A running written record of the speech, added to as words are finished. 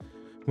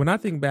when I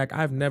think back,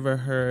 I've never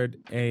heard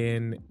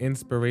a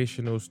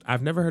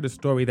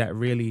story that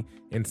really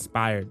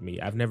inspired me.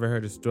 I've never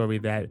heard a story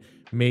that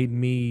made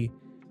me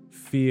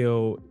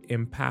feel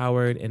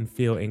empowered and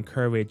feel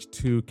encouraged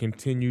to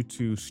continue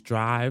to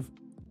strive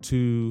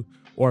to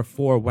or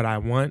for what I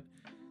want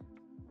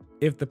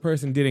if the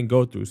person didn't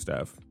go through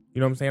stuff. You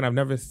know what I'm saying? I've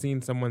never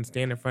seen someone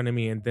stand in front of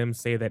me and them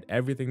say that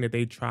everything that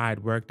they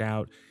tried worked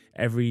out.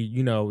 Every,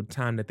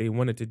 time that they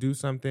wanted to do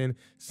something,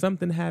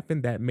 something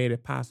happened that made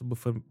it possible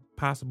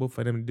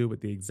for them to do it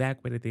the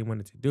exact way that they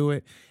wanted to do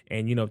it.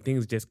 And,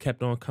 things just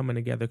kept on coming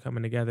together,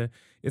 coming together.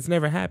 It's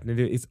never happened.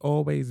 It's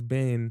always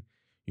been,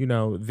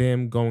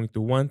 them going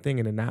through one thing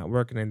and it not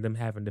working and them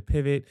having to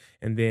pivot,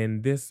 and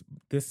then this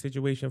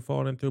situation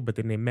falling through, but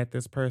then they met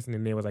this person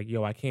and they was like,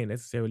 yo, I can't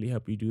necessarily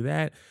help you do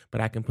that,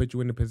 but I can put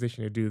you in a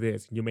position to do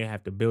this. You may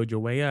have to build your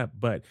way up,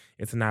 but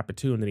it's an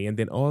opportunity. And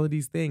then all of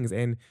these things.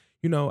 And,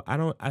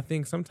 I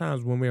think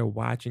sometimes when we're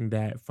watching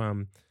that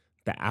from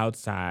the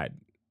outside,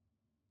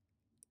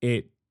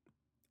 it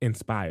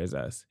inspires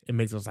us. It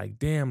makes us like,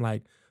 damn,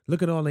 like,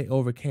 look at all they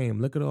overcame.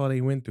 Look at all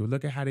they went through.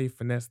 Look at how they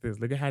finessed this.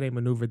 Look at how they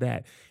maneuvered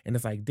that. And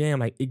it's like, damn,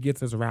 like it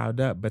gets us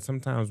riled up. But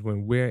sometimes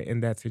when we're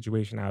in that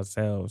situation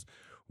ourselves,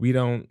 we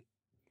don't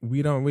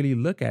really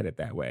look at it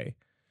that way.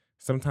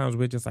 Sometimes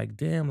we're just like,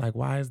 damn, like,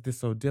 why is this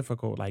so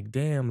difficult? Like,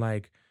 damn,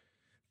 like,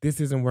 this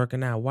isn't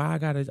working out.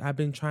 I've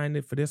been trying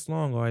it for this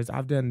long, or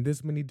I've done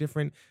this many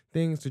different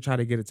things to try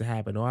to get it to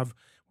happen, or I've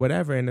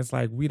whatever. And it's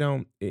like,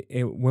 when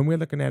we're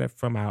looking at it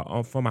from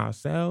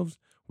ourselves,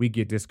 we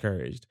get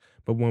discouraged.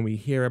 But when we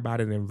hear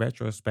about it in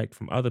retrospect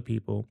from other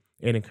people,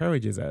 it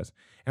encourages us.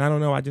 And I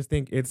don't know, I just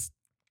think it's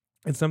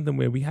something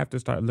where we have to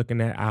start looking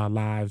at our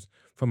lives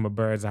from a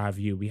bird's eye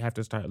view. We have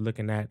to start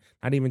looking at,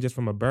 not even just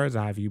from a bird's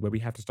eye view, but we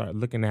have to start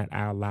looking at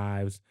our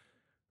lives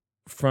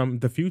from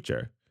the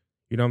future.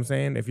 You know what I'm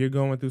saying? If you're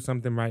going through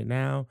something right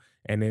now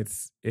and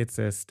it's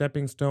a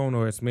stepping stone,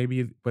 or it's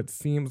maybe what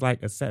seems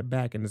like a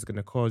setback and it's going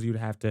to cause you to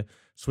have to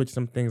switch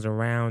some things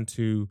around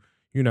to,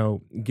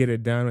 get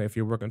it done. If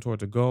you're working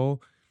towards a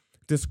goal,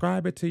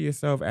 describe it to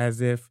yourself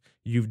as if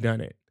you've done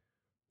it.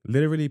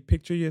 Literally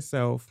picture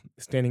yourself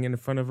standing in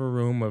front of a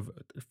room of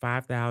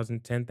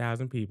 5,000,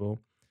 10,000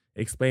 people,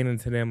 explaining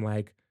to them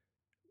like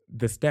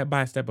the step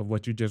by step of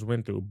what you just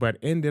went through, but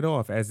end it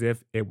off as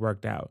if it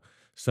worked out.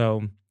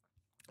 So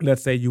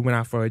let's say you went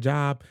out for a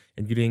job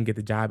and you didn't get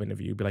the job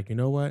interview. You'd be like, you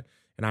know what?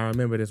 And I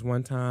remember this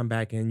one time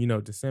back in,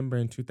 December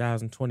in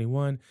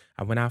 2021,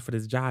 I went out for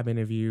this job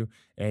interview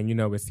and,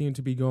 it seemed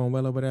to be going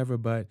well or whatever.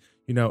 But,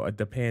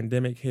 the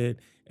pandemic hit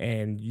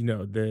and,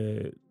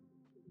 the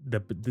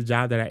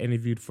job that I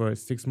interviewed for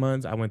 6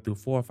 months, I went through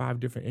 4 or 5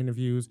 different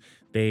interviews.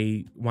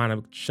 They wound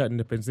up shutting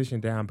the position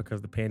down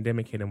because the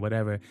pandemic hit and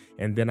whatever.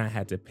 And then I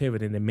had to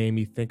pivot, and it made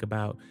me think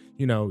about,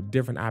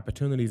 different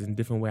opportunities and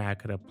different way I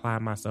could apply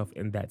myself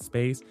in that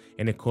space.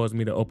 And it caused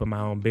me to open my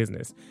own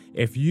business.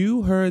 If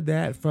you heard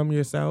that from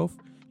yourself,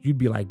 you'd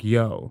be like,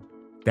 yo,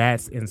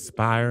 that's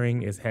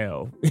inspiring as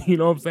hell. You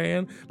know what I'm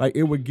saying? Like,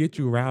 it would get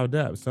you riled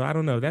up. So I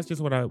don't know. That's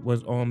just what I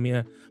was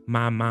on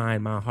my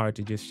mind, my heart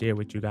to just share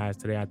with you guys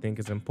today. I think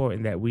it's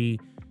important that we,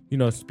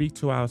 speak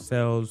to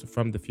ourselves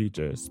from the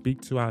future,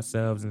 speak to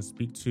ourselves and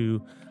speak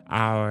to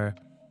our,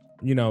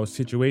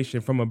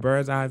 situation from a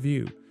bird's eye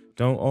view.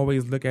 Don't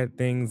always look at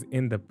things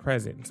in the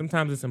present.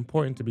 Sometimes it's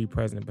important to be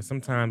present, but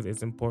sometimes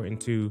it's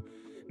important to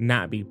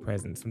not be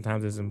present.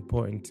 Sometimes it's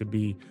important to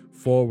be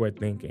forward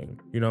thinking,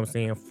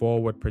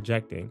 forward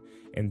projecting.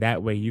 And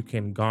that way you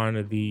can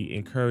garner the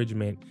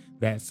encouragement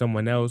that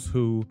someone else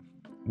who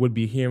would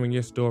be hearing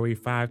your story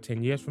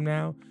 5-10 years from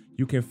now,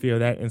 you can feel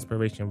that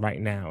inspiration right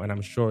now. And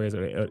I'm sure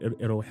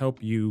it'll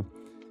help you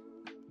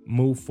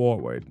move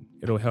forward.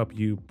 It'll help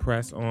you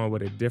press on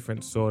with a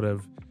different sort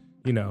of,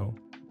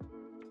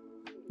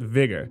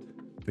 vigor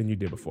than you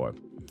did before.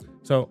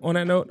 So on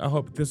that note, I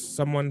hope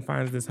someone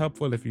finds this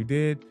helpful. If you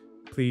did,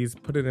 please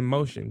put it in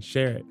motion,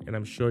 share it, and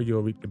I'm sure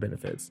you'll reap the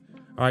benefits.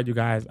 All right, you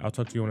guys, I'll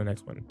talk to you on the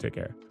next one. Take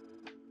care.